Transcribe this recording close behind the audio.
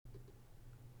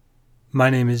My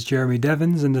name is Jeremy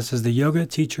Devins, and this is the Yoga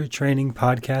Teacher Training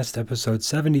Podcast, episode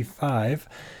 75,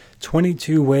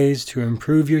 22 Ways to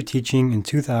Improve Your Teaching in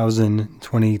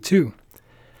 2022.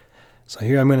 So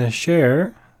here I'm going to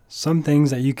share some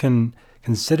things that you can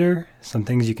consider, some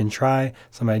things you can try,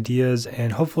 some ideas,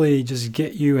 and hopefully just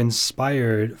get you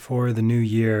inspired for the new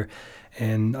year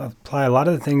and apply a lot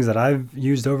of the things that I've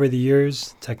used over the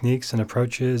years, techniques and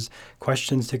approaches,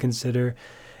 questions to consider,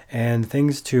 and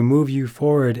things to move you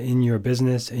forward in your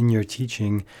business, in your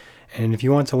teaching. And if you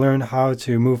want to learn how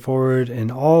to move forward in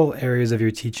all areas of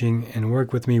your teaching and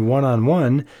work with me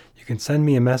one-on-one, you can send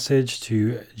me a message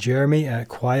to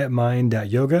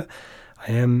jeremy@quietmind.yoga.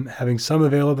 I am having some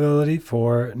availability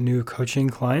for new coaching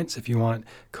clients if you want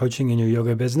coaching in your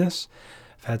yoga business.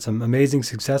 I've had some amazing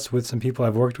success with some people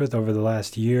I've worked with over the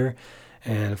last year,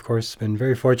 and of course, been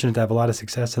very fortunate to have a lot of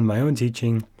success in my own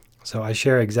teaching. So I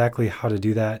share exactly how to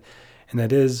do that. And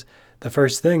that is the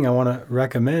first thing I want to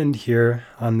recommend here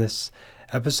on this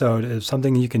episode is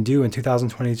something you can do in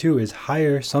 2022 is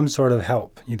hire some sort of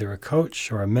help, either a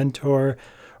coach or a mentor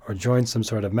or join some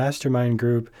sort of mastermind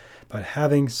group, but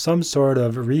having some sort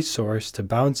of resource to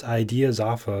bounce ideas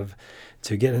off of,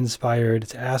 to get inspired,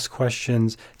 to ask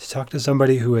questions, to talk to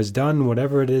somebody who has done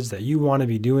whatever it is that you want to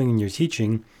be doing in your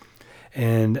teaching,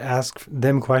 and ask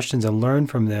them questions and learn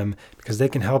from them because they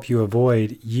can help you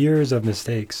avoid years of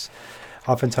mistakes.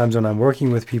 Oftentimes when I'm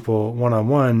working with people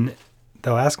one-on-one,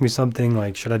 they'll ask me something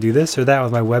like, should I do this or that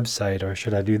with my website? Or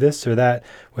should I do this or that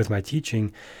with my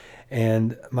teaching?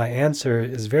 And my answer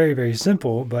is very, very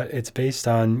simple, but it's based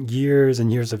on years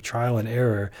and years of trial and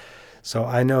error. So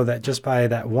I know that just by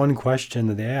that one question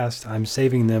that they asked, I'm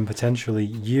saving them potentially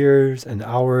years and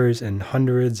hours and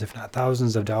hundreds, if not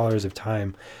thousands of dollars of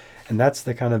time. And that's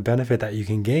the kind of benefit that you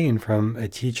can gain from a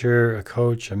teacher, a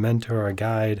coach, a mentor, a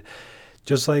guide,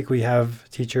 just like we have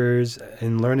teachers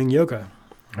in learning yoga,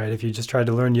 right? If you just tried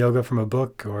to learn yoga from a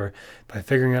book or by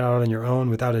figuring it out on your own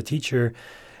without a teacher,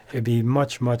 it'd be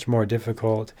much, much more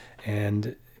difficult.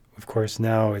 And of course,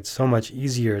 now it's so much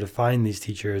easier to find these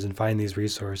teachers and find these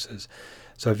resources.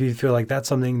 So if you feel like that's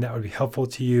something that would be helpful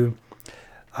to you,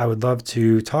 I would love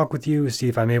to talk with you, see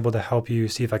if I'm able to help you,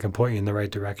 see if I can point you in the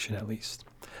right direction at least.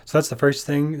 So that's the first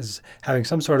thing, is having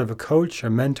some sort of a coach,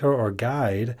 a mentor, or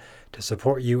guide to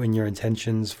support you in your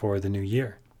intentions for the new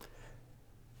year.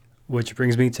 Which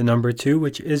brings me to number 2,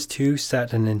 which is to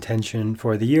set an intention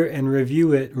for the year and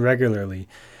review it regularly.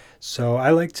 So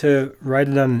I like to write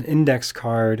it on an index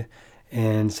card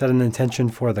and set an intention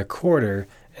for the quarter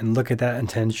and look at that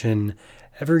intention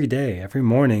every day, every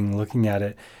morning, looking at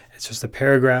it. It's just a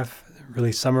paragraph that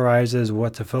really summarizes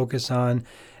what to focus on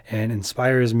and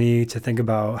inspires me to think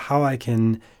about how I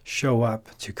can show up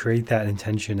to create that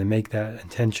intention and make that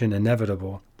intention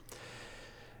inevitable.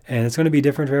 And it's going to be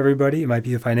different for everybody. It might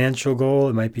be a financial goal,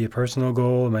 it might be a personal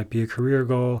goal, it might be a career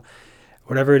goal.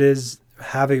 Whatever it is,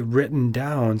 have it written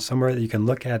down somewhere that you can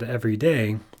look at every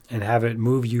day and have it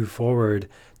move you forward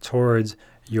towards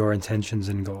your intentions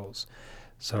and goals.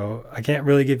 So I can't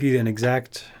really give you an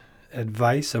exact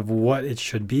advice of what it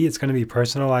should be. It's going to be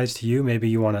personalized to you. Maybe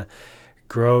you want to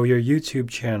grow your YouTube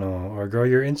channel or grow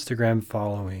your Instagram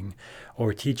following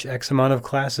or teach X amount of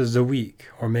classes a week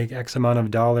or make X amount of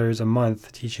dollars a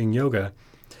month teaching yoga.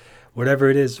 Whatever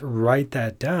it is, write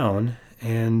that down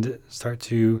and start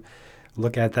to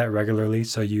look at that regularly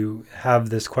so you have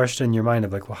this question in your mind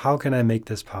of like, well, how can I make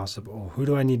this possible? Who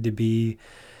do I need to be?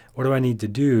 What do I need to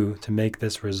do to make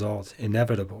this result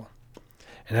inevitable?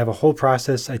 And I have a whole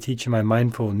process I teach in my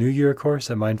Mindful New Year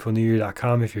course at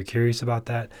mindfulnewyear.com if you're curious about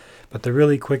that. But the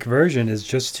really quick version is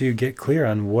just to get clear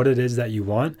on what it is that you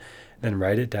want, then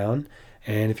write it down.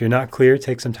 And if you're not clear,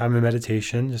 take some time in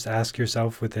meditation. Just ask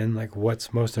yourself within, like,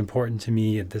 what's most important to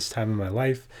me at this time in my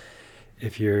life.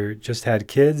 If you're just had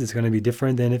kids, it's going to be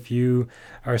different than if you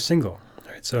are single.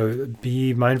 Right? So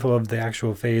be mindful of the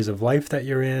actual phase of life that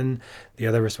you're in, the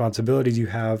other responsibilities you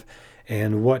have,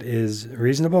 and what is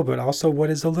reasonable, but also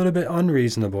what is a little bit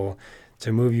unreasonable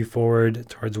to move you forward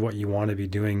towards what you want to be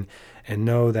doing. And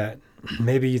know that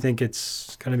maybe you think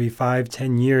it's going to be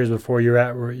 5-10 years before you're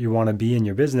at where you want to be in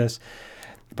your business.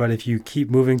 But if you keep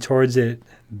moving towards it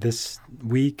this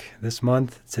week, this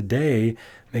month, today,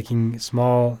 making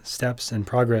small steps and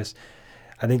progress,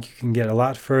 I think you can get a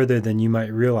lot further than you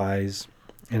might realize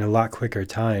in a lot quicker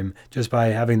time just by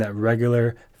having that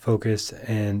regular focus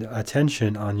and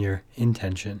attention on your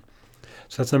intention.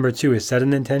 So that's number 2, is set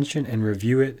an intention and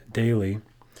review it daily.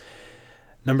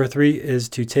 Number 3 is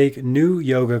to take new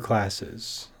yoga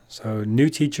classes. So new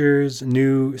teachers,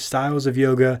 new styles of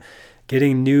yoga,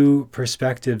 getting new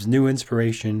perspectives, new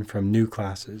inspiration from new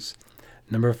classes.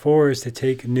 Number 4 is to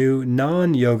take new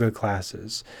non-yoga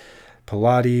classes.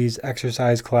 Pilates,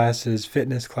 exercise classes,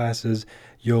 fitness classes.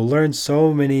 You'll learn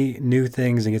so many new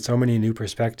things and get so many new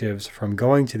perspectives from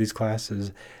going to these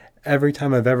classes. Every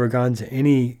time I've ever gone to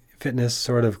any fitness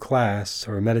sort of class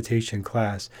or meditation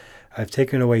class, I've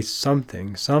taken away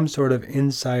something, some sort of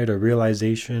insight or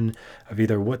realization of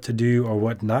either what to do or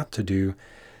what not to do.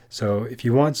 So if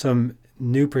you want some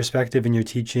new perspective in your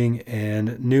teaching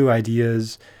and new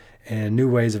ideas and new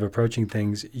ways of approaching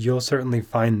things, you'll certainly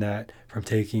find that from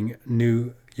taking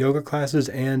new yoga classes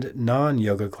and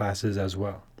non-yoga classes as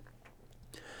well.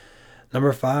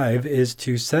 Number 5 is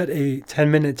to set a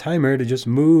 10-minute timer to just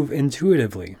move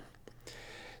intuitively.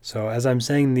 So as I'm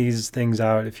saying these things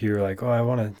out, if you're like, oh, I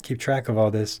want to keep track of all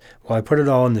this, well, I put it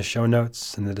all in the show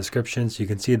notes in the description, so you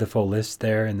can see the full list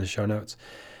there in the show notes.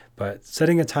 But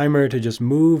setting a timer to just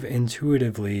move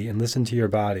intuitively and listen to your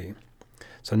body.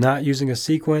 So not using a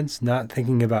sequence, not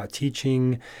thinking about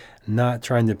teaching, not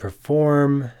trying to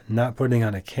perform, not putting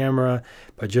on a camera,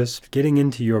 but just getting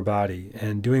into your body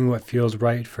and doing what feels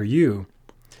right for you.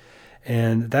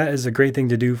 And that is a great thing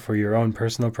to do for your own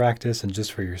personal practice and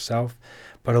just for yourself.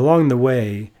 But along the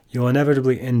way, you'll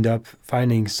inevitably end up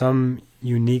finding some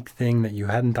unique thing that you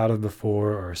hadn't thought of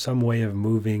before, or some way of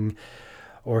moving,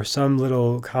 or some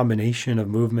little combination of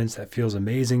movements that feels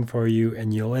amazing for you,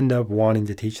 and you'll end up wanting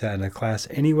to teach that in a class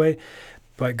anyway.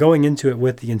 But going into it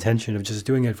with the intention of just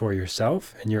doing it for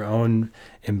yourself and your own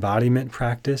embodiment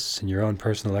practice and your own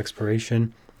personal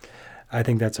exploration, I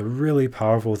think that's a really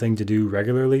powerful thing to do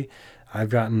regularly. I've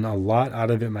gotten a lot out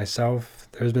of it myself.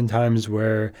 There's been times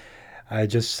where I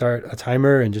just start a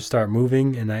timer and just start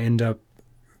moving, and I end up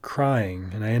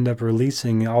crying, and I end up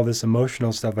releasing all this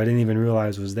emotional stuff I didn't even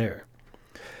realize was there.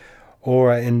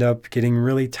 Or I end up getting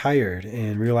really tired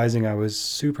and realizing I was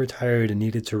super tired and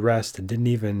needed to rest and didn't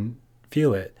even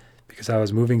feel it because I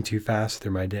was moving too fast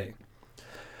through my day.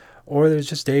 Or there's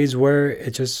just days where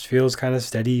it just feels kind of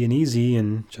steady and easy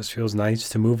and just feels nice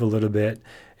to move a little bit,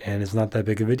 and it's not that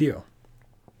big of a deal.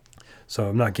 So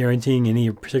I'm not guaranteeing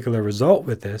any particular result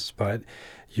with this, but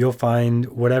you'll find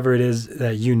whatever it is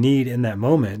that you need in that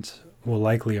moment will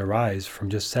likely arise from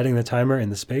just setting the timer in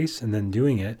the space and then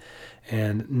doing it,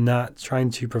 and not trying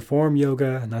to perform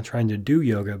yoga, not trying to do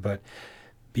yoga, but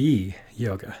be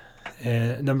yoga.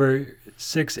 And number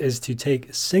 6 is to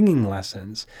take singing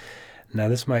lessons. Now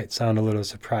this might sound a little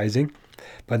surprising,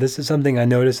 but this is something I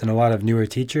notice in a lot of newer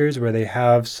teachers where they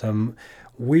have some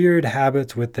weird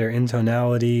habits with their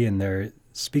intonality and their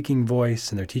speaking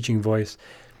voice and their teaching voice.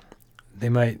 They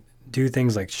might do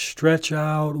things like stretch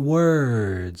out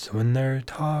words when they're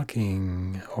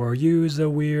talking, or use a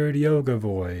weird yoga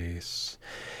voice,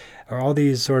 or all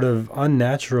these sort of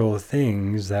unnatural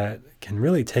things that can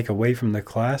really take away from the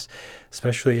class,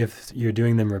 especially if you're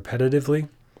doing them repetitively.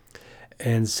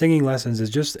 And singing lessons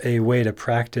is just a way to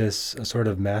practice a sort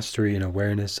of mastery and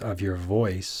awareness of your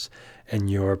voice and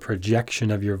your projection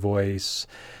of your voice,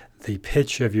 the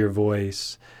pitch of your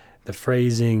voice, the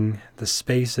phrasing, the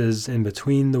spaces in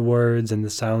between the words and the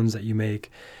sounds that you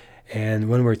make. And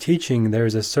when we're teaching,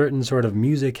 there's a certain sort of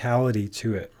musicality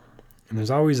to it. And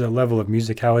there's always a level of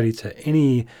musicality to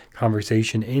any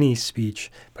conversation, any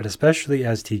speech, but especially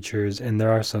as teachers. And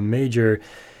there are some major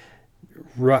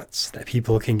ruts that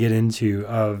people can get into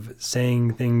of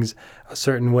saying things a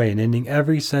certain way and ending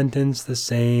every sentence the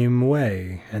same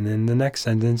way, and then the next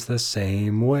sentence the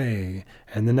same way,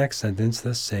 and the next sentence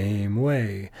the same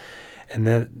way. And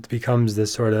that becomes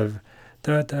this sort of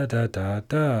da da da da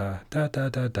da da da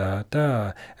da da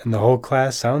da, and the whole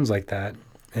class sounds like that.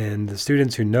 And the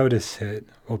students who notice it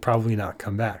will probably not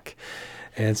come back.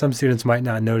 And some students might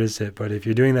not notice it, but if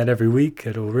you're doing that every week,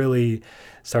 it'll really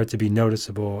start to be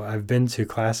noticeable. I've been to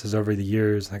classes over the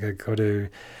years. Like I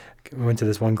went to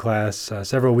this one class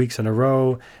several weeks in a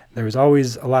row. There was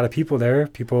always a lot of people there.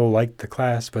 People liked the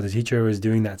class, but the teacher was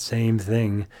doing that same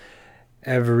thing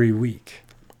every week.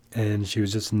 And she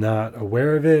was just not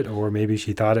aware of it, or maybe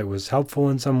she thought it was helpful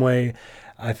in some way.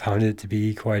 I found it to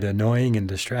be quite annoying and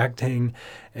distracting,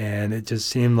 and it just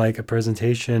seemed like a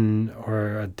presentation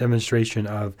or a demonstration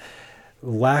of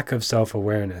lack of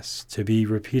self-awareness, to be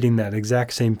repeating that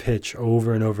exact same pitch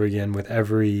over and over again with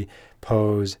every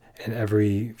pose and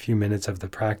every few minutes of the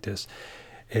practice.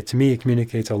 To me, it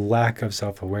communicates a lack of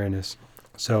self-awareness.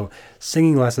 So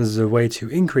singing lessons is a way to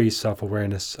increase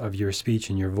self-awareness of your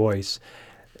speech and your voice,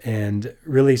 and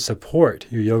really support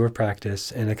your yoga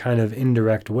practice in a kind of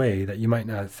indirect way that you might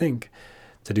not think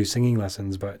to do singing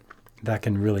lessons, but that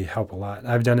can really help a lot.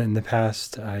 I've done it in the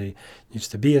past. I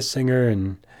used to be a singer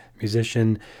and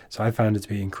musician, so I found it to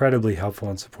be incredibly helpful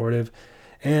and supportive.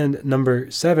 And number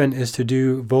 7 is to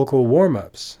do vocal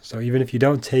warm-ups. So even if you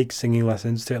don't take singing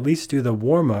lessons, to at least do the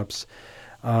warm-ups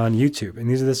on YouTube. And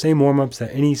these are the same warm-ups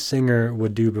that any singer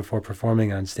would do before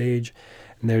performing on stage.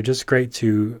 And they're just great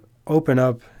to open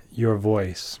up your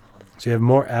voice, so you have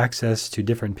more access to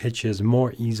different pitches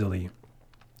more easily.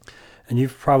 And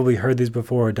you've probably heard these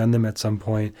before or done them at some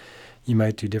point. You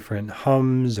might do different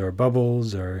hums or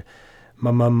bubbles or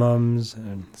mums,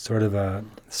 and sort of a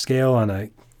scale on a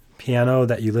piano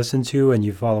that you listen to and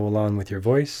you follow along with your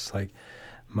voice, like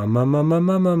mum, mum, mum, mum,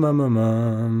 mum, mum, mum,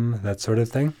 mum, that sort of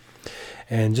thing.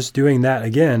 And just doing that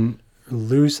again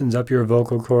loosens up your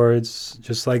vocal cords,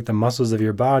 just like the muscles of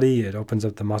your body. It opens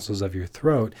up the muscles of your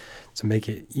throat to make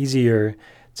it easier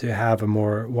to have a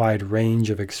more wide range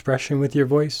of expression with your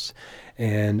voice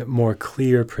and more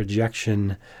clear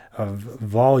projection of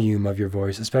volume of your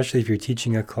voice, especially if you're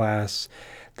teaching a class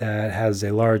that has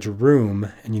a large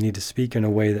room and you need to speak in a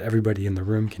way that everybody in the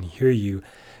room can hear you.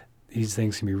 These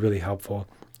things can be really helpful,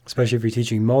 especially if you're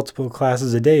teaching multiple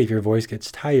classes a day, if your voice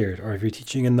gets tired, or if you're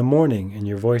teaching in the morning and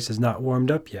your voice is not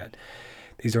warmed up yet.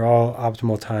 These are all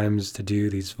optimal times to do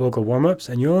these vocal warm-ups,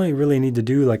 and you only really need to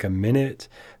do like a minute,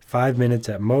 5 minutes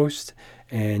at most,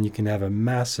 and you can have a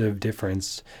massive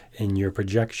difference in your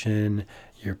projection,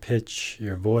 your pitch,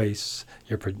 your voice,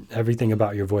 everything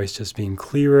about your voice just being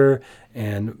clearer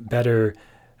and better,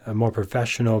 a more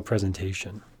professional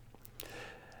presentation.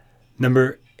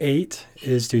 Number 8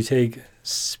 is to take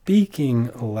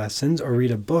speaking lessons or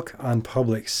read a book on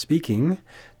public speaking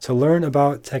to learn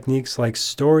about techniques like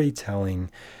storytelling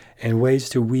and ways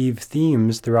to weave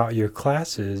themes throughout your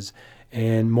classes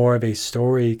and more of a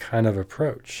story kind of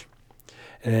approach.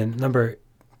 And number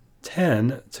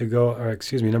 9 to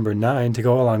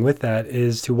go along with that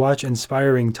is to watch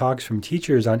inspiring talks from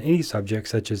teachers on any subject,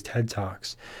 such as TED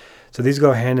Talks. So these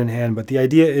go hand in hand, but the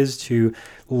idea is to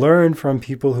learn from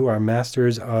people who are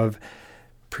masters of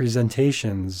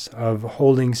presentations, of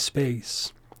holding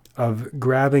space, of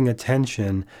grabbing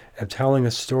attention, of telling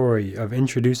a story, of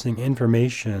introducing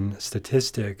information,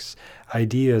 statistics,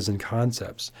 ideas, and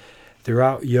concepts.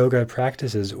 Throughout yoga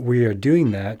practices, we are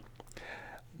doing that.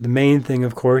 The main thing,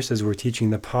 of course, is we're teaching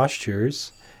the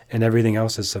postures, and everything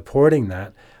else is supporting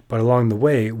that. But along the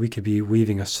way, we could be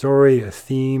weaving a story, a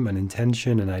theme, an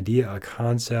intention, an idea, a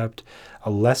concept,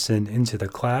 a lesson into the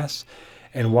class.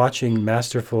 And watching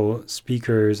masterful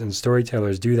speakers and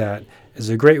storytellers do that is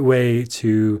a great way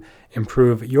to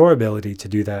improve your ability to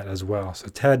do that as well. So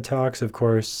TED Talks, of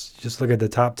course, just look at the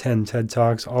top 10 TED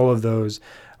Talks. All of those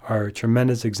are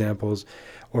tremendous examples.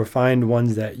 Or find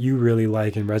ones that you really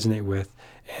like and resonate with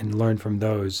and learn from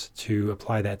those to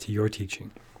apply that to your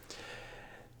teaching.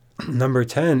 Number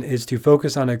 10 is to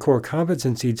focus on a core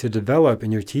competency to develop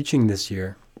in your teaching this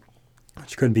year,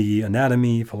 which could be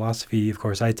anatomy, philosophy. Of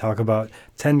course, I talk about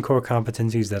 10 core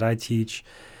competencies that I teach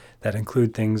that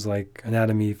include things like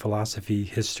anatomy, philosophy,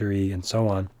 history, and so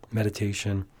on,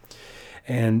 meditation.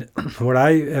 And what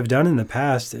I have done in the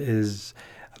past is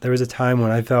there was a time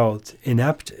when I felt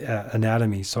inept at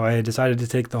anatomy, so I decided to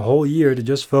take the whole year to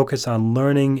just focus on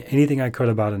learning anything I could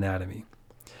about anatomy.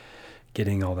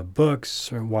 Getting all the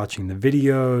books, or watching the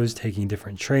videos, taking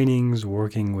different trainings,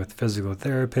 working with physical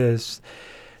therapists,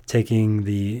 taking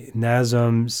the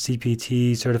NASM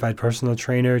CPT, Certified Personal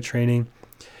Trainer training.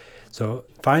 So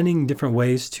finding different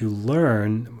ways to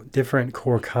learn different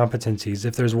core competencies.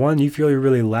 If there's one you feel you're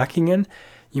really lacking in,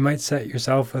 you might set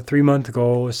yourself a 3-month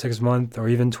goal, a 6-month, or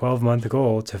even 12-month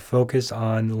goal to focus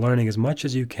on learning as much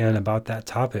as you can about that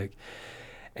topic.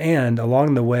 And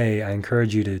along the way, I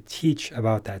encourage you to teach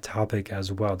about that topic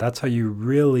as well. That's how you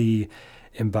really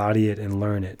embody it and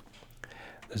learn it.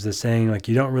 There's this saying, like,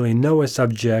 you don't really know a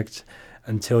subject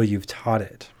until you've taught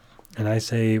it. And I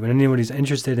say, when anybody's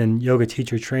interested in yoga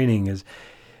teacher training, is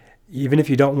even if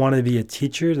you don't want to be a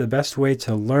teacher, the best way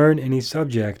to learn any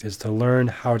subject is to learn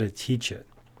how to teach it.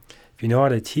 If you know how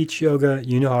to teach yoga,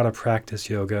 you know how to practice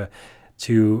yoga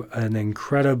to an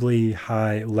incredibly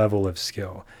high level of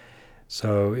skill.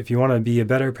 So if you want to be a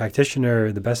better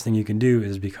practitioner, the best thing you can do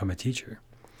is become a teacher.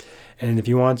 And if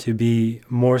you want to be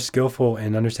more skillful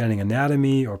in understanding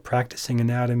anatomy or practicing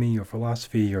anatomy or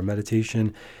philosophy or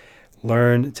meditation,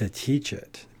 learn to teach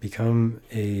it. Become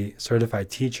a certified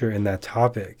teacher in that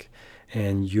topic,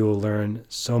 and you'll learn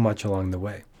so much along the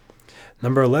way.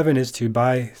 Number 11 is to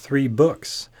buy 3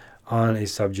 books on a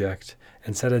subject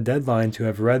and set a deadline to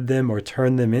have read them or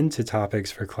turn them into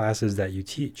topics for classes that you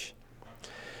teach.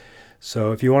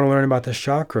 So if you want to learn about the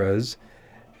chakras,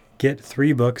 get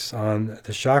 3 books on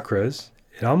the chakras.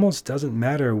 It almost doesn't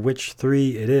matter which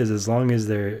 3 it is, as long as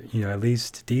they're, at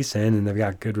least decent and they've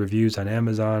got good reviews on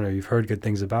Amazon or you've heard good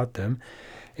things about them.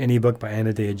 Any book by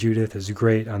Anna Dea Judith is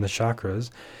great on the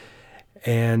chakras.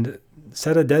 And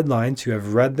set a deadline to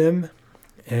have read them.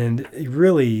 And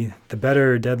really, the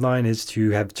better deadline is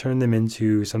to have turned them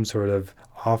into some sort of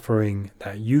offering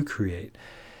that you create.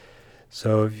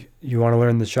 So if you want to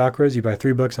learn the chakras, you buy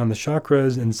 3 books on the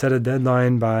chakras and set a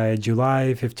deadline by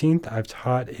July 15th. I've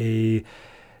taught a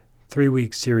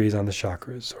 3-week series on the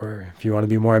chakras, or if you want to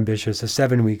be more ambitious, a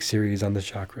 7-week series on the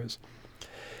chakras.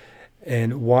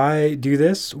 And why do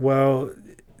this? Well,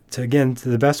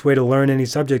 the best way to learn any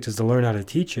subject is to learn how to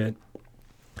teach it.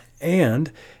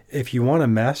 And if you want to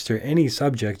master any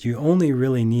subject, you only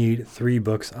really need 3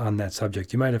 books on that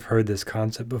subject. You might have heard this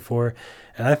concept before,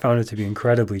 and I found it to be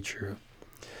incredibly true.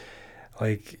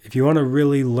 Like, if you want to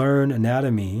really learn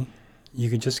anatomy, you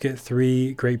can just get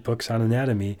 3 great books on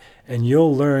anatomy, and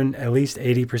you'll learn at least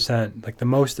 80%. Like, the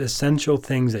most essential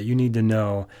things that you need to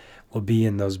know will be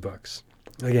in those books.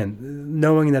 Again,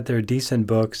 knowing that they're decent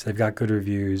books, they've got good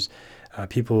reviews,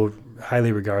 people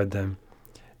highly regard them,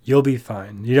 you'll be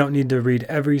fine. You don't need to read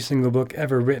every single book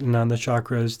ever written on the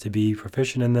chakras to be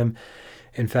proficient in them.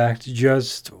 In fact,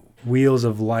 just Wheels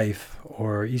of Life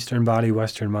or Eastern Body,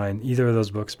 Western Mind, either of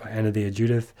those books by Anna Dea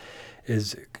Judith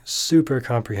is super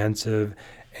comprehensive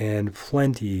and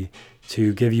plenty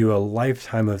to give you a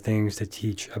lifetime of things to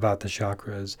teach about the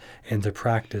chakras and to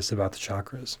practice about the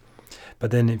chakras.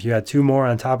 But then if you add 2 more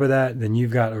on top of that, then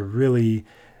you've got a really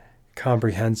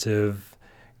comprehensive,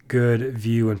 good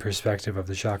view and perspective of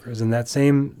the chakras. And that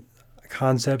same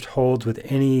concept holds with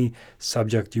any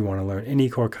subject you want to learn, any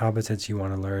core competence you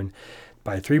want to learn.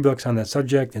 Buy 3 books on that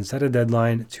subject and set a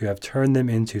deadline to have turned them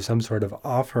into some sort of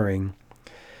offering,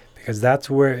 because that's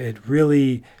where it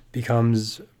really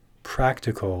becomes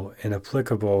practical and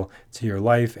applicable to your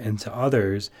life and to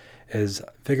others, is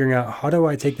figuring out, how do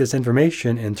I take this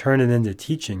information and turn it into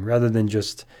teaching rather than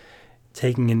just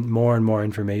taking in more and more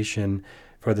information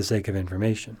for the sake of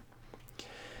information.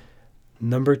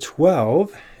 Number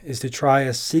 12 is to try a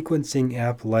sequencing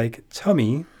app like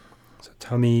Tummy. So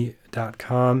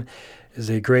Tummy.com is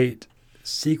a great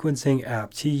sequencing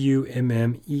app,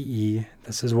 Tummee.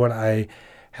 This is what I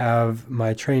have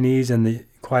my trainees in the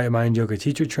Quiet Mind Yoga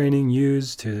Teacher Training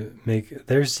use to make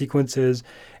their sequences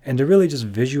and to really just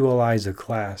visualize a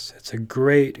class. It's a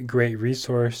great, great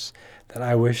resource that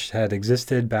I wish had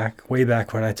existed way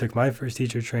back when I took my first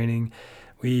teacher training.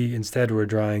 We instead were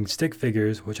drawing stick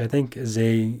figures, which I think is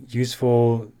a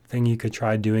useful thing you could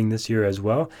try doing this year as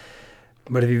well.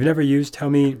 But if you've never used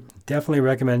Tummy, definitely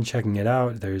recommend checking it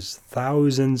out. There's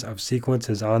thousands of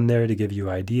sequences on there to give you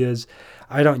ideas.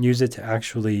 I don't use it to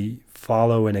actually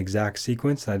follow an exact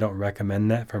sequence, and I don't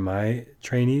recommend that for my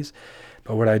trainees.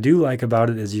 But what I do like about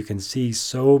it is you can see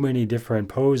so many different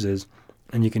poses,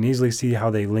 and you can easily see how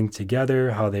they link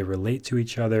together, how they relate to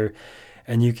each other,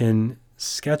 and you can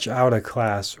sketch out a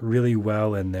class really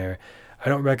well in there. I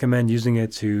don't recommend using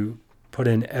it to put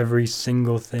in every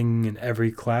single thing in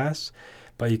every class,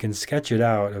 but you can sketch it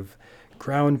out of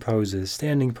ground poses,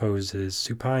 standing poses,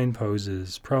 supine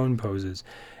poses, prone poses,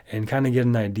 and kind of get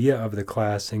an idea of the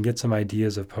class and get some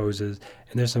ideas of poses.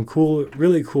 And there's some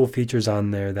really cool features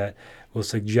on there that will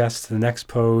suggest the next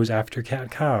pose after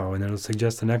cat-cow, and it'll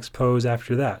suggest the next pose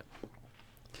after that.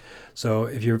 So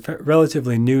if you're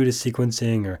relatively new to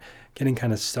sequencing or getting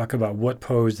kind of stuck about what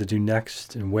pose to do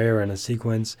next and where in a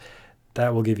sequence,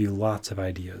 that will give you lots of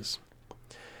ideas.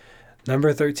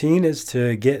 Number 13 is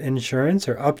to get insurance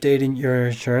or updating your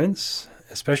insurance.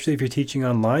 Especially if you're teaching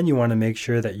online, you want to make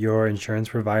sure that your insurance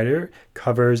provider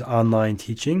covers online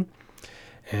teaching.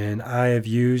 And I have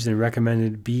used and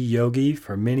recommended BeYogi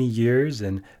for many years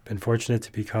and been fortunate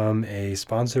to become a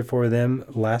sponsor for them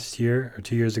last year or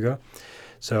 2 years ago.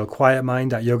 So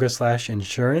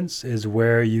quietmind.yoga/insurance is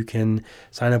where you can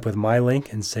sign up with my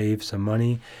link and save some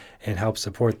money and help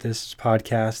support this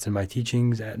podcast and my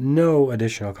teachings at no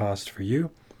additional cost for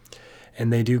you.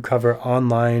 And they do cover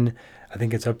online. I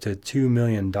think it's up to $2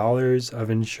 million of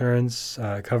insurance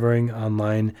covering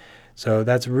online. So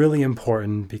that's really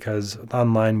important because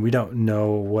online we don't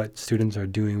know what students are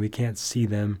doing. We can't see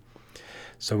them.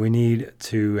 So we need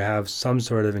to have some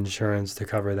sort of insurance to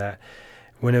cover that.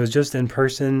 When it was just in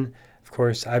person, of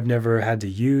course, I've never had to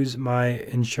use my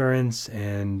insurance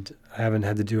and I haven't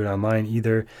had to do it online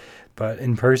either. But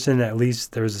in person, at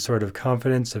least there was a sort of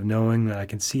confidence of knowing that I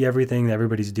can see everything that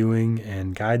everybody's doing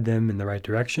and guide them in the right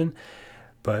direction.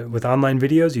 But with online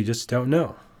videos, you just don't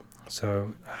know.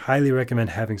 So I highly recommend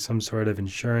having some sort of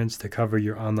insurance to cover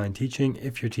your online teaching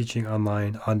if you're teaching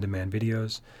online on-demand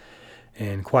videos.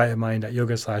 And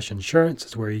quietmind.yoga/insurance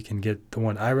is where you can get the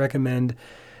one I recommend.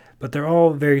 But they're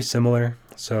all very similar.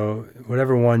 So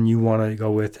whatever one you want to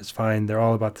go with is fine. They're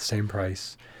all about the same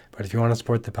price. But if you want to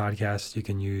support the podcast, you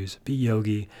can use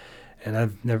BeYogi. And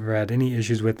I've never had any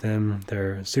issues with them.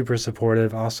 They're super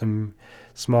supportive, awesome,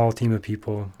 small team of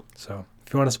people. So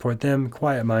if you want to support them,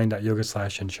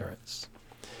 quietmind.yoga/insurance.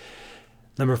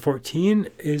 Number 14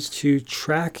 is to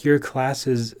track your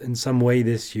classes in some way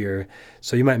this year.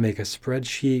 So you might make a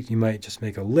spreadsheet, you might just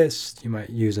make a list, you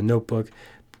might use a notebook,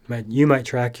 you might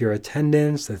track your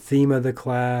attendance, the theme of the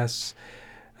class,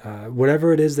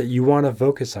 whatever it is that you want to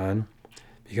focus on,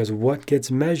 because what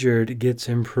gets measured gets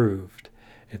improved.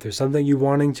 If there's something you're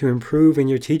wanting to improve in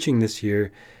your teaching this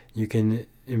year, you can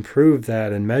improve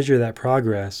that and measure that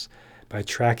progress by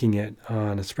tracking it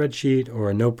on a spreadsheet or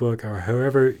a notebook or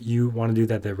however you want to do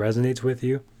that resonates with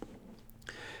you.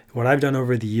 What I've done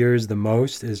over the years the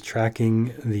most is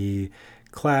tracking the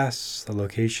class, the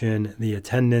location, the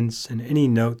attendance, and any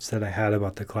notes that I had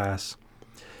about the class.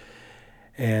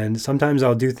 And sometimes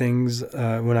I'll do things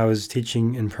when I was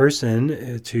teaching in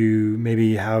person to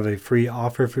maybe have a free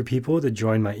offer for people to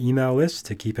join my email list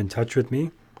to keep in touch with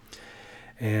me.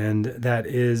 And that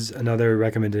is another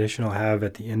recommendation I'll have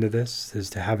at the end of this, is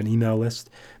to have an email list.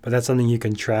 But that's something you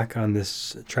can track on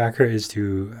this tracker, is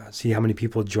to see how many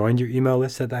people joined your email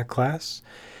list at that class.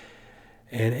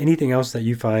 And anything else that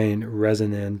you find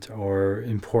resonant or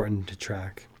important to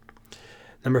track.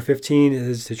 Number 15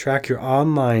 is to track your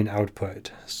online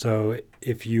output. So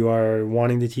if you are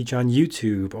wanting to teach on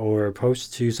YouTube or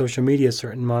post to social media a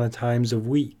certain amount of times a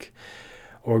week,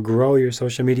 or grow your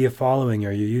social media following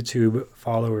or your YouTube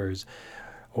followers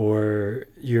or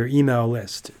your email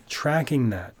list, tracking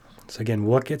that. So again,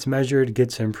 what gets measured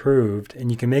gets improved,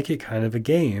 and you can make it kind of a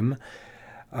game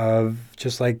of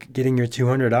just like getting your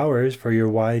 200 hours for your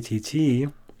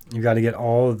YTT. You got to get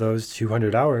all of those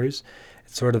 200 hours.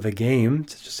 It's sort of a game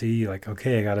to see like,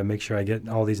 okay, I got to make sure I get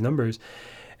all these numbers.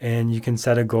 And you can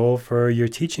set a goal for your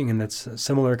teaching in that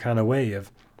similar kind of way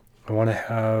of, I want to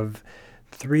have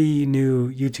 3 new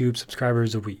YouTube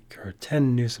subscribers a week, or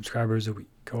 10 new subscribers a week,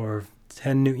 or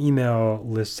 10 new email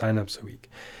list signups a week.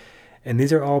 And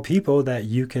these are all people that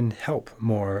you can help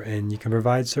more and you can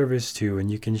provide service to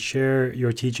and you can share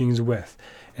your teachings with,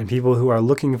 and people who are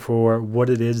looking for what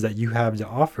it is that you have to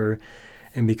offer.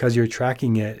 And because you're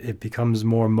tracking it, it becomes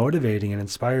more motivating and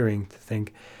inspiring to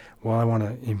think, well, I want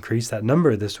to increase that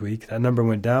number this week. That number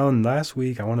went down last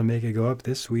week. I want to make it go up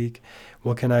this week.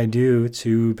 What can I do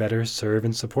to better serve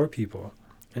and support people?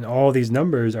 And all these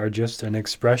numbers are just an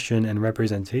expression and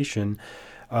representation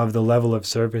of the level of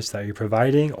service that you're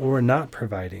providing or not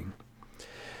providing.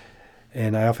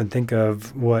 And I often think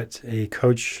of what a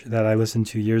coach that I listened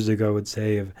to years ago would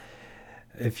say of,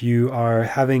 if you are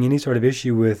having any sort of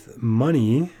issue with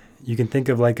money, you can think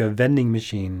of like a vending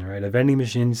machine, right? A vending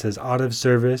machine says out of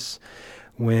service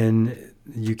when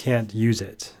you can't use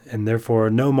it. And therefore,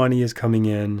 no money is coming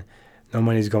in, no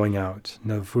money is going out,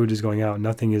 no food is going out,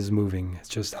 nothing is moving. It's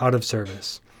just out of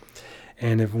service.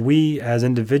 And if we as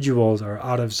individuals are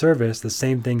out of service, the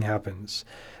same thing happens.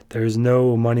 There's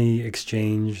no money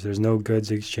exchange, there's no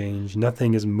goods exchange,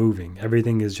 nothing is moving.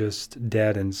 Everything is just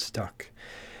dead and stuck.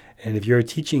 And if your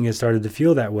teaching has started to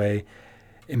feel that way,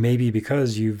 it may be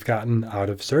because you've gotten out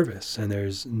of service, and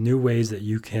there's new ways that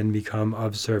you can become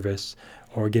of service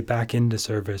or get back into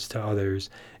service to others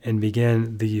and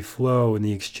begin the flow and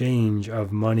the exchange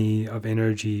of money, of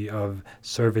energy, of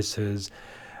services,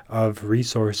 of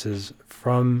resources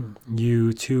from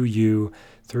you to you,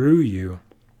 through you,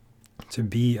 to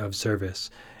be of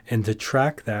service. And to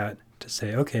track that, to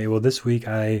say, okay, well, this week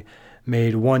I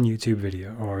made 1 YouTube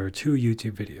video or 2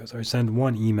 YouTube videos, or send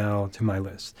 1 email to my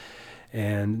list.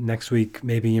 And next week,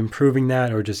 maybe improving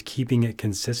that or just keeping it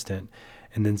consistent,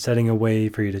 and then setting a way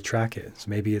for you to track it. So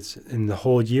maybe it's in the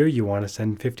whole year you want to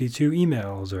send 52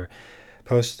 emails or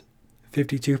post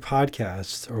 52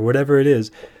 podcasts or whatever it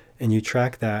is, and you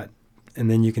track that,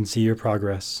 and then you can see your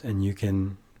progress and you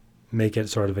can make it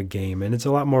sort of a game. And it's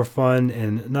a lot more fun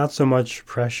and not so much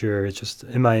pressure. It's just,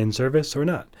 am I in service or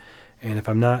not? And if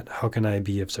I'm not, how can I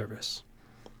be of service?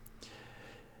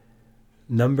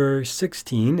 Number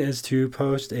 16 is to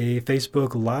post a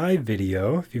Facebook Live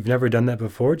video. If you've never done that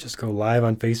before, just go live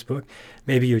on Facebook.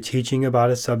 Maybe you're teaching about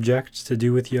a subject to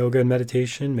do with yoga and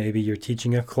meditation. Maybe you're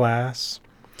teaching a class.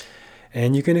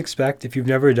 And you can expect, if you've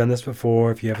never done this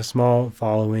before, if you have a small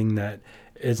following, that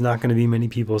it's not going to be many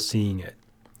people seeing it.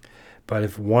 But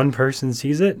if one person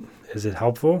sees it, is it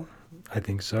helpful? I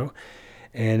think so.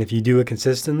 And if you do it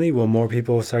consistently, will more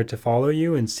people start to follow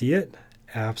you and see it?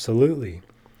 Absolutely.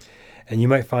 And you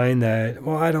might find that,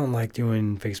 well, I don't like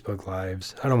doing Facebook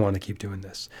Lives. I don't want to keep doing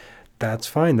this. that's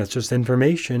fine. That's just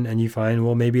information. And you find,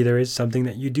 well, maybe there is something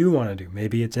that you do want to do.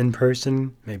 Maybe it's in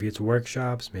person, maybe it's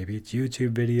workshops, maybe it's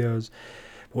YouTube videos.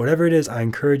 Whatever it is, I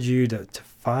encourage you to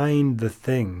find the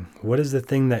thing. What is the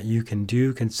thing that you can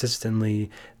do consistently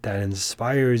that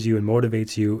inspires you and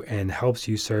motivates you and helps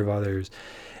you serve others?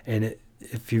 And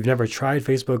if you've never tried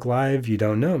Facebook Live, you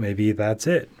don't know. Maybe that's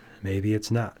it. Maybe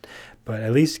it's not. But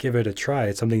at least give it a try.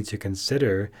 It's something to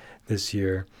consider this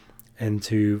year, and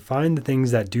to find the things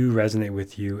that do resonate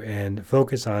with you and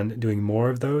focus on doing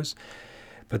more of those.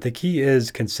 But the key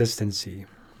is consistency.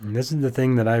 And this is the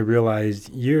thing that I realized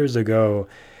years ago,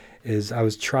 is I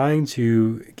was trying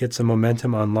to get some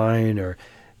momentum online or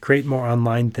create more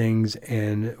online things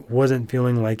and wasn't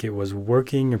feeling like it was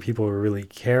working or people were really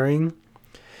caring.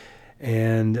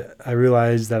 And I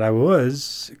realized that I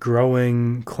was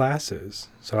growing classes.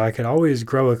 So I could always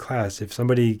grow a class. If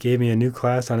somebody gave me a new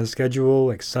class on a schedule,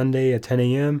 like Sunday at 10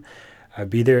 a.m.,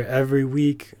 I'd be there every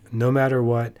week, no matter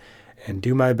what, and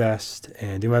do my best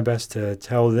to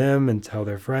tell them and tell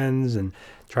their friends and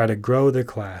try to grow the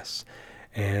class.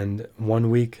 And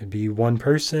one week it'd be one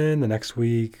person, the next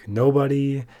week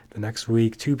nobody, the next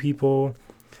week 2 people,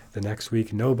 the next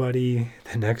week nobody,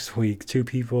 the next week 2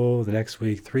 people, the next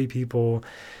week 3 people.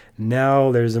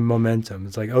 Now there's a momentum.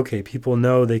 It's like, okay, people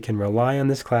know they can rely on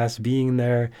this class being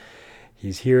there.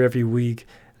 He's here every week.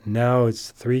 Now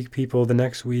it's 3 people the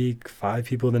next week, 5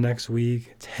 people the next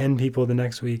week, 10 people the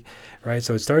next week, right?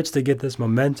 So it starts to get this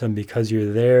momentum because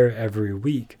you're there every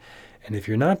week. And if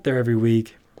you're not there every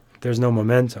week, there's no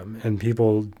momentum, and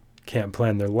people can't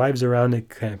plan their lives around it,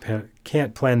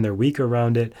 can't plan their week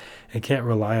around it, and can't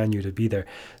rely on you to be there.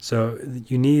 So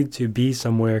you need to be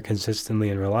somewhere consistently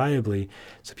and reliably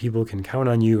so people can count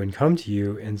on you and come to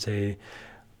you and say,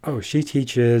 oh, she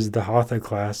teaches the Hatha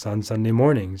class on Sunday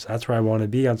mornings. That's where I want to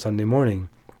be on Sunday morning.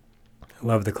 I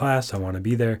love the class. I want to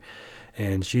be there.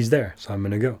 And she's there, so I'm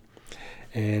going to go.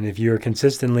 And if you're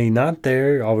consistently not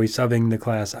there, always subbing the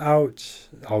class out,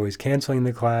 always canceling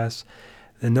the class,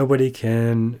 then nobody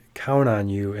can count on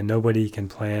you and nobody can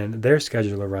plan their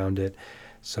schedule around it.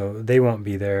 So they won't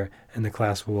be there and the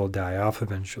class will die off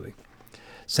eventually.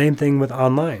 Same thing with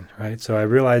online, right? So I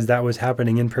realized that was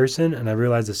happening in person, and I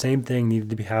realized the same thing needed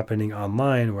to be happening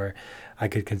online, where I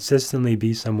could consistently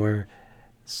be somewhere,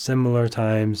 similar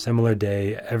time, similar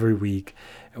day, every week.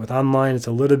 And with online, it's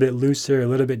a little bit looser, a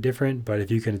little bit different, but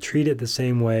if you can treat it the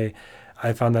same way,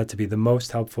 I found that to be the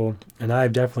most helpful. And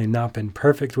I've definitely not been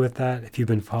perfect with that. If you've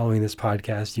been following this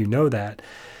podcast, you know that.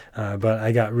 But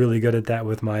I got really good at that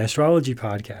with my astrology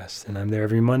podcast, and I'm there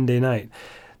every Monday night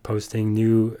posting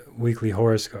new weekly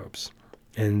horoscopes.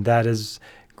 And that has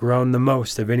grown the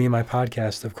most of any of my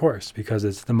podcasts, of course, because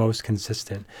it's the most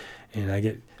consistent. And I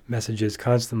get messages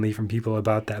constantly from people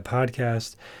about that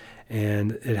podcast.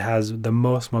 And it has the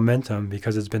most momentum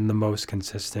because it's been the most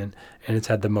consistent. And it's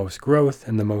had the most growth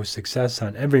and the most success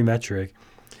on every metric.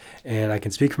 And I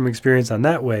can speak from experience on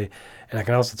that way. And I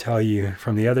can also tell you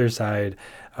from the other side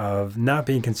of not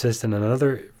being consistent on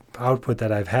another output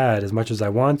that I've had as much as I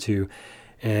want to.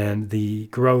 And the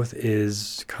growth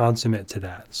is consummate to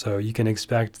that. So you can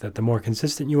expect that the more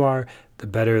consistent you are, the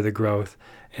better the growth,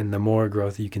 and the more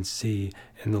growth you can see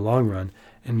in the long run.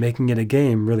 And making it a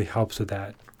game really helps with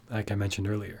that, like I mentioned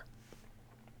earlier.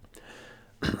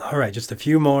 All right, just a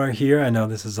few more here. I know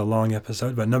this is a long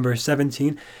episode, but number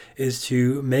 17 is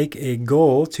to make a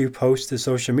goal to post to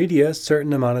social media a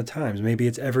certain amount of times. Maybe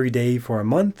it's every day for a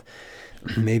month.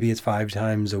 Maybe it's 5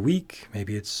 times a week.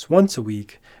 Maybe it's once a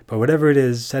week. But whatever it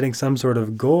is, setting some sort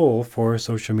of goal for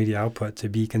social media output to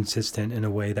be consistent in a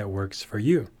way that works for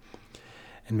you.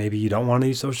 And maybe you don't want to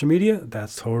use social media.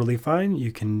 That's totally fine.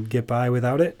 You can get by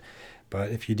without it.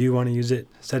 But if you do want to use it,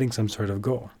 setting some sort of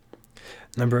goal.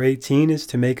 Number 18 is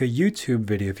to make a YouTube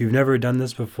video. If you've never done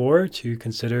this before, to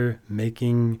consider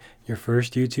making your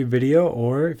first YouTube video,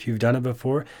 or if you've done it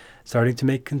before, starting to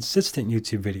make consistent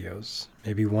YouTube videos,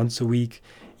 maybe once a week,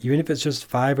 even if it's just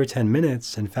 5 or 10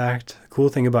 minutes. In fact, the cool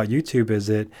thing about YouTube is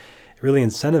it really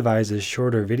incentivizes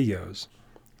shorter videos.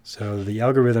 So the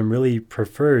algorithm really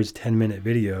prefers 10-minute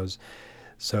videos.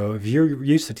 So if you're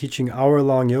used to teaching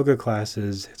hour-long yoga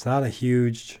classes, it's not a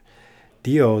huge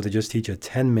deal to just teach a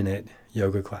 10-minute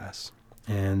yoga class.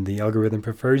 And the algorithm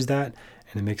prefers that,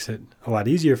 and it makes it a lot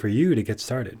easier for you to get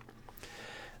started.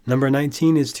 Number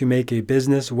 19 is to make a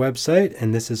business website,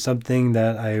 and this is something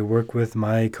that I work with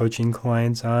my coaching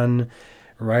clients on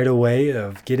right away,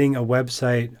 of getting a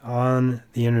website on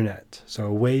the internet. So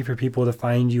a way for people to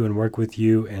find you and work with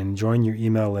you and join your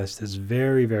email list is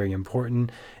very, very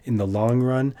important in the long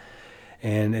run.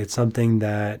 And it's something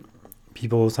that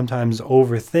people sometimes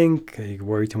overthink. They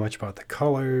worry too much about the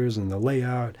colors and the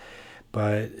layout.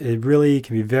 but it really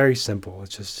can be very simple.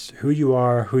 It's just who you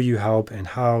are, who you help, and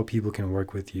how people can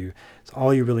work with you. It's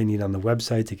all you really need on the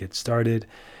website to get started.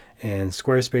 And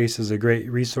Squarespace is a great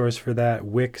resource for that.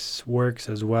 Wix works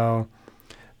as well.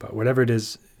 But whatever it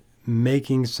is,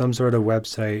 making some sort of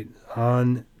website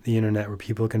on the internet where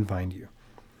people can find you.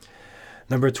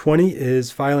 Number 20 is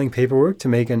filing paperwork to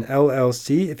make an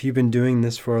LLC. If you've been doing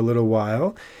this for a little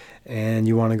while and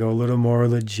you want to go a little more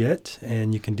legit,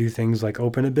 and you can do things like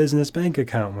open a business bank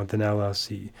account with an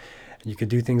LLC. And you could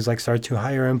do things like start to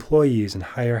hire employees and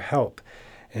hire help.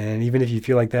 And even if you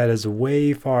feel like that is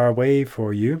way far away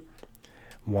for you,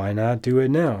 why not do it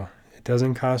now? It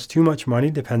doesn't cost too much money,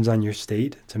 depends on your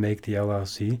state, to make the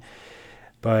LLC,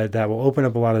 but that will open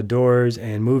up a lot of doors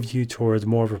and move you towards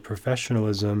more of a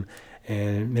professionalism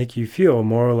and make you feel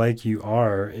more like you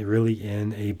are really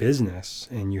in a business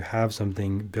and you have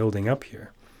something building up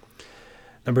here.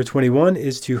 Number 21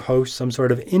 is to host some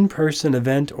sort of in-person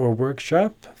event or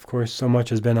workshop. Of course, so much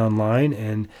has been online,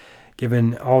 and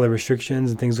given all the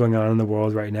restrictions and things going on in the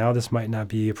world right now, this might not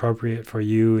be appropriate for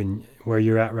you and where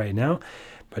you're at right now.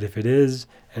 But if it is,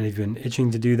 and if you've been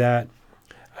itching to do that,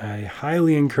 I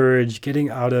highly encourage getting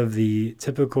out of the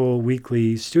typical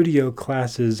weekly studio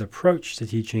classes approach to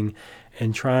teaching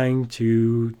and trying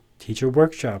to teach a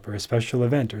workshop or a special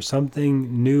event or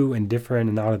something new and different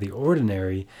and out of the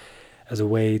ordinary as a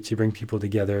way to bring people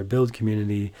together, build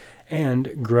community,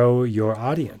 and grow your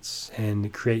audience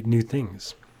and create new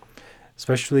things.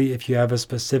 Especially if you have a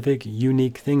specific,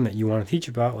 unique thing that you want to teach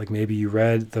about, like maybe you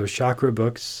read those chakra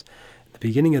books at the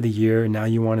beginning of the year, and now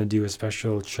you want to do a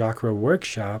special chakra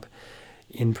workshop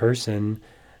in person,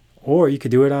 or you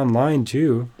could do it online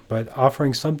too, but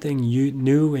offering something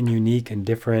new and unique and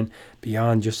different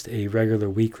beyond just a regular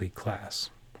weekly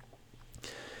class.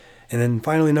 And then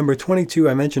finally, number 22,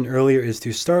 I mentioned earlier, is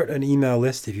to start an email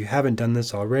list if you haven't done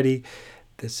this already.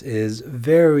 This is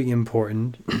very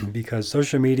important because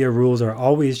social media rules are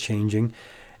always changing,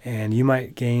 and you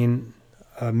might gain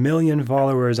 1 million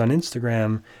followers on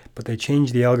Instagram, but they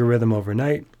change the algorithm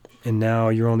overnight, and now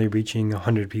you're only reaching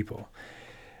 100 people.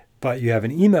 But you have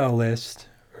an email list,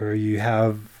 or you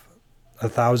have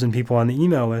 1,000 people on the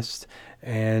email list,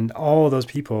 and all of those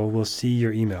people will see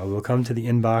your email. It will come to the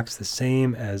inbox the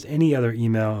same as any other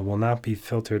email. It will not be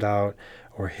filtered out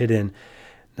or hidden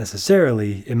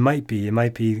necessarily. It might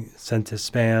be sent to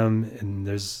spam, and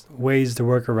there's ways to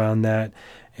work around that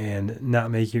and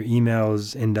not make your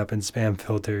emails end up in spam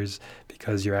filters,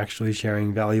 because you're actually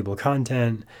sharing valuable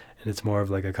content and it's more of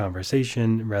like a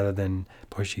conversation rather than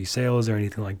pushy sales or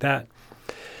anything like that.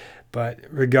 But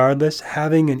regardless,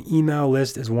 having an email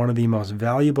list is one of the most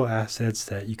valuable assets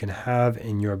that you can have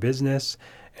in your business,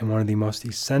 and one of the most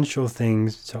essential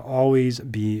things to always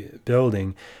be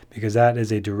building, because that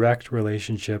is a direct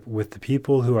relationship with the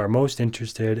people who are most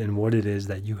interested in what it is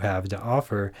that you have to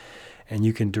offer, and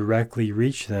you can directly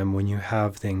reach them when you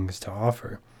have things to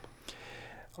offer.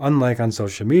 Unlike on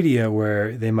social media,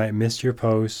 where they might miss your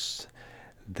posts,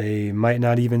 they might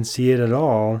not even see it at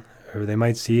all, or they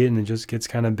might see it and it just gets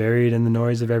kind of buried in the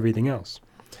noise of everything else.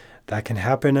 That can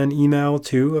happen on email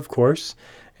too, of course.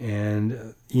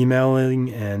 And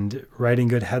emailing and writing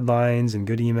good headlines and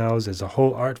good emails is a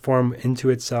whole art form into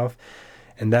itself.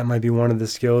 And that might be one of the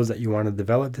skills that you want to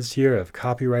develop this year, of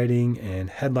copywriting and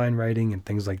headline writing and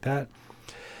things like that.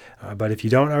 But if you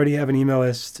don't already have an email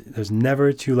list, there's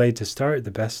never too late to start.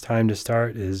 The best time to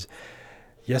start is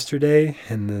yesterday,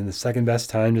 and then the second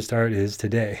best time to start is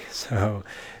today. So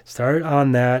start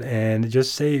on that, and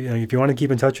just say, if you want to keep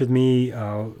in touch with me,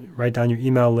 write down your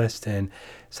email list and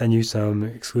send you some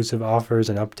exclusive offers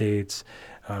and updates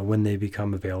when they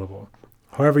become available.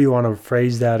 However you want to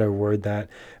phrase that or word that,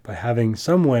 but having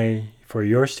some way for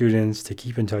your students to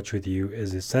keep in touch with you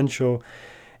is essential.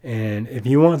 And if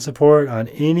you want support on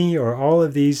any or all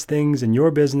of these things in your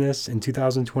business in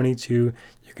 2022,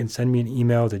 you can send me an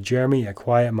email to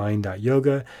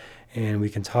jeremy@quietmind.yoga, and we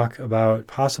can talk about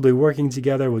possibly working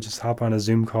together. We'll just hop on a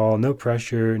Zoom call, no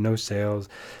pressure, no sales,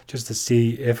 just to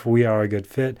see if we are a good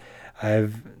fit.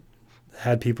 I've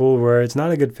had people where it's not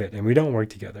a good fit and we don't work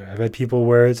together. I've had people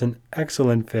where it's an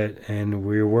excellent fit and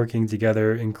we're working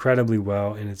together incredibly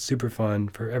well, and it's super fun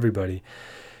for everybody.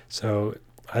 So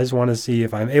I just want to see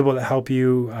if I'm able to help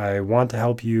you. I want to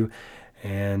help you.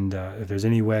 And if there's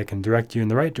any way I can direct you in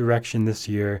the right direction this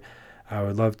year, I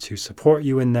would love to support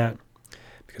you in that.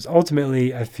 Because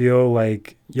ultimately, I feel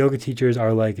like yoga teachers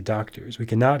are like doctors. We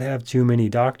cannot have too many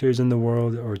doctors in the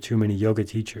world or too many yoga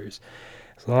teachers.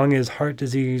 As long as heart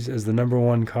disease is the number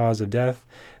one cause of death,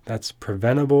 that's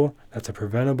preventable. That's a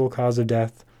preventable cause of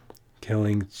death,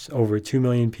 killing over 2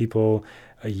 million people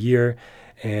a year.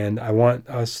 And I want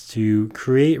us to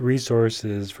create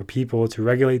resources for people to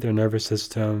regulate their nervous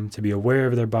system, to be aware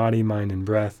of their body, mind, and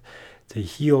breath, to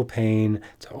heal pain,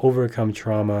 to overcome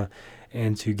trauma,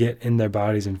 and to get in their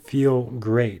bodies and feel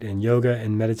great. And yoga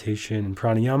and meditation and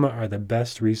pranayama are the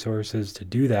best resources to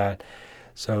do that.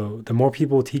 So the more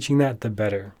people teaching that, the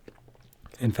better.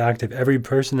 In fact, if every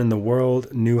person in the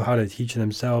world knew how to teach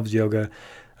themselves yoga,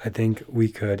 I think we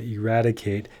could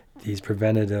eradicate these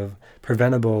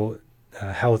preventable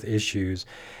health issues.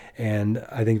 And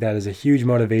I think that is a huge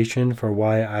motivation for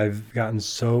why I've gotten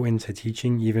so into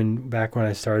teaching, even back when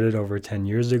I started over 10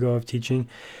 years ago of teaching,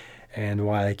 and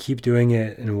why I keep doing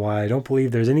it, and why I don't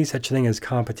believe there's any such thing as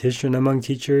competition among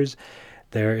teachers.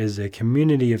 There is a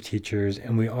community of teachers,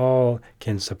 and we all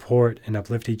can support and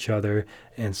uplift each other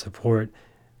and support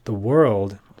the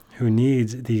world who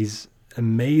needs these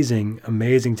amazing,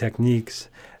 amazing techniques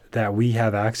that we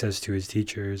have access to as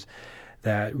teachers,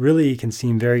 that really can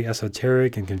seem very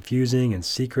esoteric and confusing and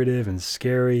secretive and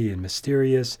scary and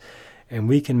mysterious, and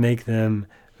we can make them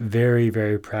very,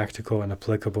 very practical and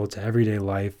applicable to everyday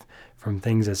life, from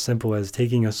things as simple as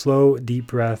taking a slow, deep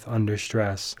breath under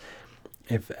stress.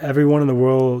 If everyone in the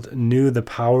world knew the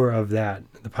power of that,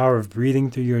 the power of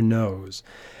breathing through your nose,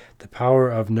 the power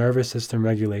of nervous system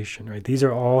regulation, right? These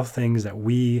are all things that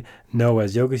we know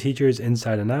as yoga teachers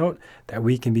inside and out, that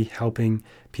we can be helping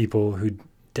people who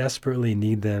desperately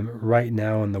need them right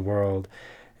now in the world.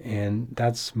 And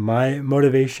that's my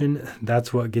motivation.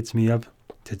 That's what gets me up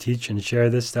to teach and share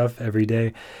this stuff every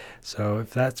day. So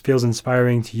if that feels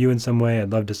inspiring to you in some way,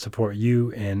 I'd love to support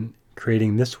you in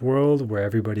creating this world where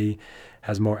everybody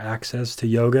has more access to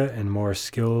yoga and more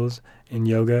skills in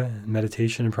yoga,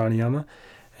 meditation, and pranayama.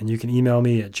 And you can email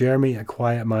me at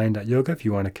jeremy@quietmind.yoga if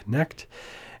you want to connect.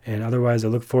 And otherwise, I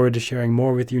look forward to sharing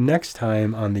more with you next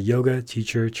time on the Yoga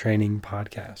Teacher Training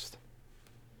Podcast.